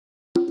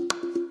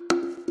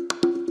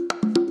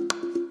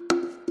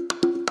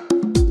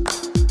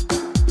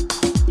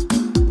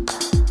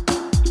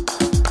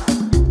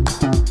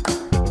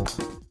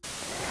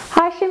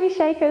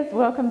Shakers,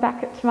 welcome back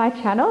to my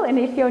channel, and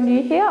if you're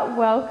new here,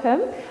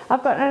 welcome.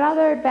 I've got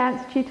another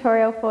advanced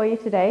tutorial for you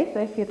today, so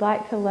if you'd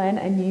like to learn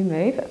a new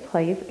move,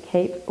 please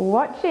keep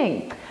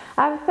watching.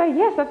 So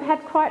yes, I've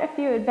had quite a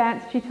few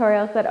advanced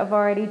tutorials that I've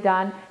already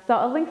done, so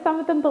I'll link some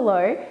of them below,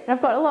 and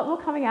I've got a lot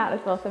more coming out as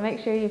well, so make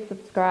sure you've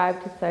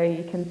subscribed so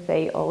you can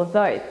see all of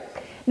those.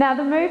 Now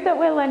the move that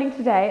we're learning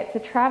today, it's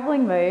a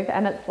travelling move,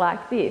 and it's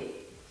like this.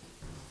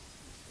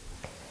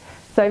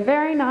 So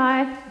very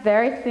nice,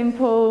 very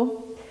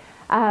simple,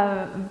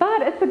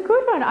 but it's a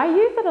good one. I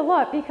use it a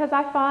lot because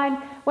I find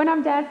when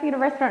I'm dancing at a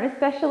restaurant,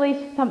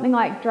 especially something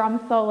like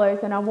drum solos,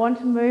 and I want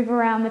to move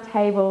around the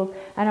tables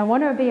and I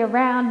want to be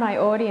around my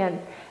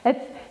audience,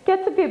 it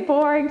gets a bit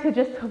boring to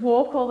just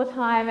walk all the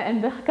time,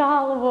 and the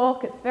gala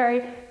walk, it's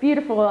very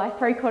beautiful, like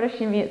three-quarter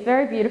shimmy, it's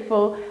very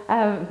beautiful,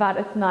 but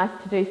it's nice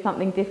to do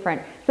something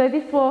different. So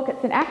this walk,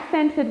 it's an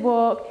accented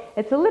walk,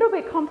 it's a little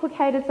bit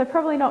complicated, so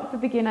probably not for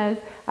beginners,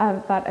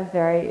 but a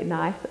very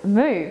nice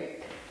move.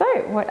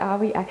 So what are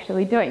we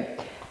actually doing?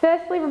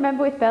 Firstly,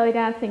 remember with belly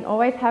dancing,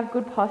 always have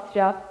good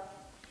posture,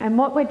 and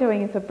what we're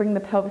doing is we'll bring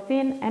the pelvis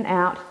in and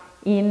out,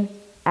 in,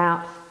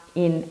 out,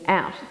 in,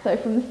 out. So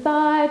from the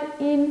side,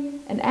 in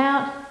and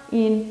out,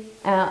 in,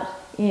 out,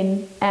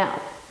 in,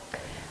 out.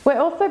 We're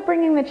also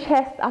bringing the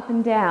chest up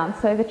and down.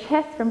 So the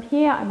chest from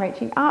here, I'm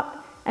reaching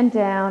up and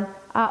down,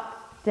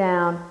 up,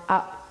 down,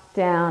 up,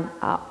 down,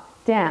 up,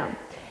 down.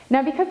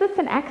 Now because it's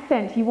an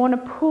accent, you want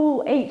to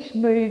pull each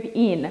move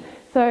in.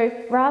 So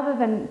rather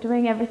than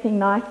doing everything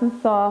nice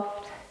and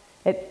soft,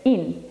 it's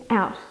in,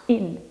 out,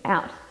 in,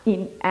 out,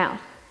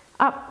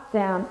 up,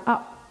 down,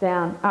 up,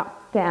 down,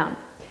 up, down.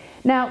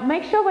 Now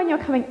make sure when you're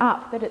coming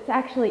up that it's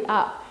actually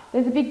up.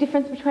 There's a big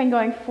difference between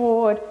going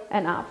forward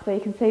and up. So you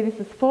can see this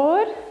is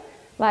forward,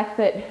 like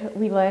that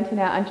we learned in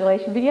our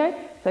undulation video.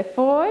 So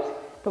forward,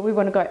 but we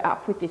want to go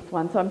up with this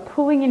one. So I'm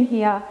pulling in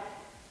here,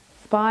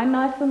 spine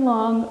nice and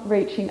long,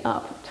 reaching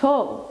up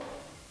tall.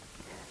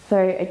 So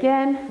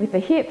again, with the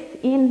hips,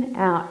 in,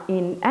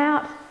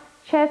 out,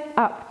 chest,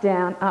 up,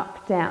 down,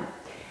 up, down.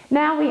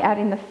 Now we add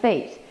in the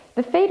feet.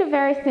 The feet are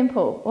very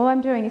simple. All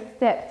I'm doing is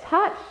step,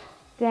 touch,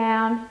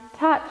 down,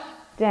 touch,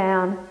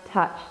 down,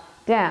 touch,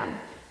 down.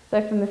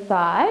 So from the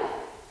side,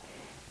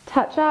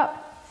 touch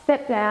up,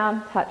 step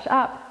down, touch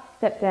up,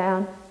 step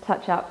down,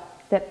 touch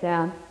up, step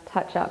down,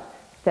 touch up,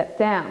 step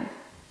down.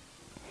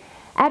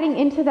 Adding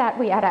into that,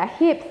 we add our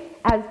hips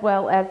as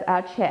well as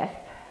our chest.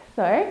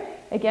 So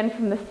again,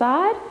 from the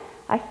side,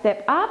 I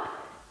step up,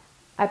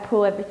 I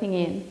pull everything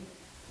in.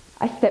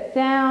 I step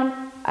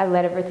down, I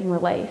let everything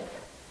release.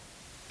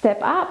 Step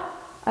up,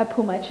 I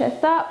pull my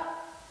chest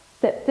up.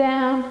 Step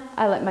down,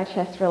 I let my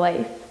chest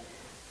release.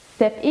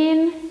 Step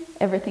in,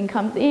 everything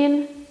comes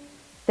in.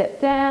 Step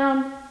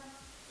down,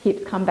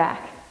 hips come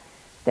back.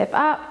 Step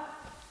up,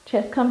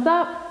 chest comes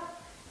up,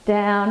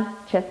 down,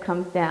 chest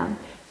comes down.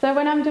 So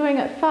when I'm doing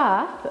it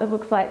fast, it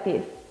looks like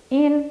this.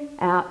 In,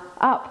 out,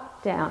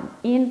 up, down,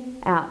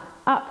 in, out,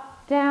 up,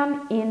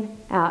 down, in,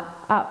 out,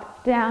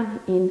 up, down,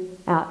 in,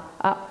 out,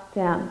 up,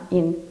 down,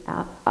 in,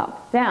 out,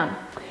 up, down.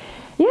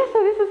 Yeah,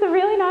 so this is a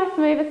really nice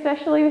move,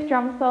 especially with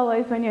drum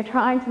solos when you're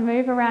trying to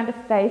move around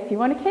a space. You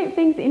want to keep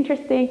things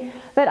interesting,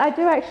 but I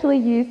do actually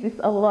use this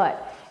a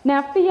lot.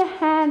 Now for your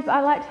hands, I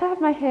like to have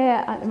my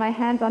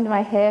hands under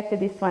my hair for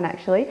this one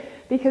actually,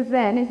 because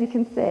then, as you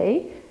can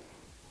see,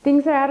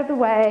 things are out of the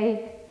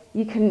way,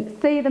 you can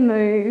see the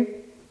move,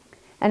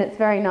 and it's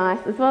very nice.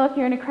 As well, if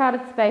you're in a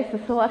crowded space,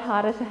 it's a lot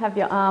harder to have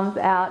your arms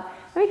out.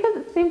 And because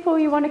it's simple,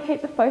 you want to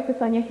keep the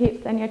focus on your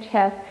hips and your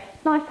chest.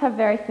 It's nice to have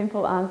very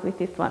simple arms with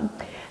this one.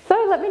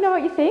 So let me know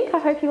what you think. I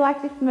hope you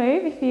like this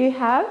move. If you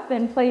have,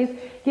 then please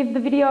give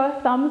the video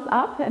a thumbs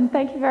up, and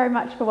thank you very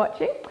much for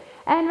watching.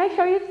 And make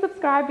sure you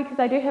subscribe because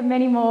I do have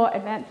many more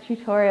advanced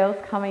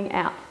tutorials coming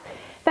out.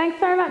 Thanks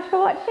very much for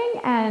watching,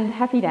 and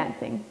happy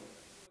dancing.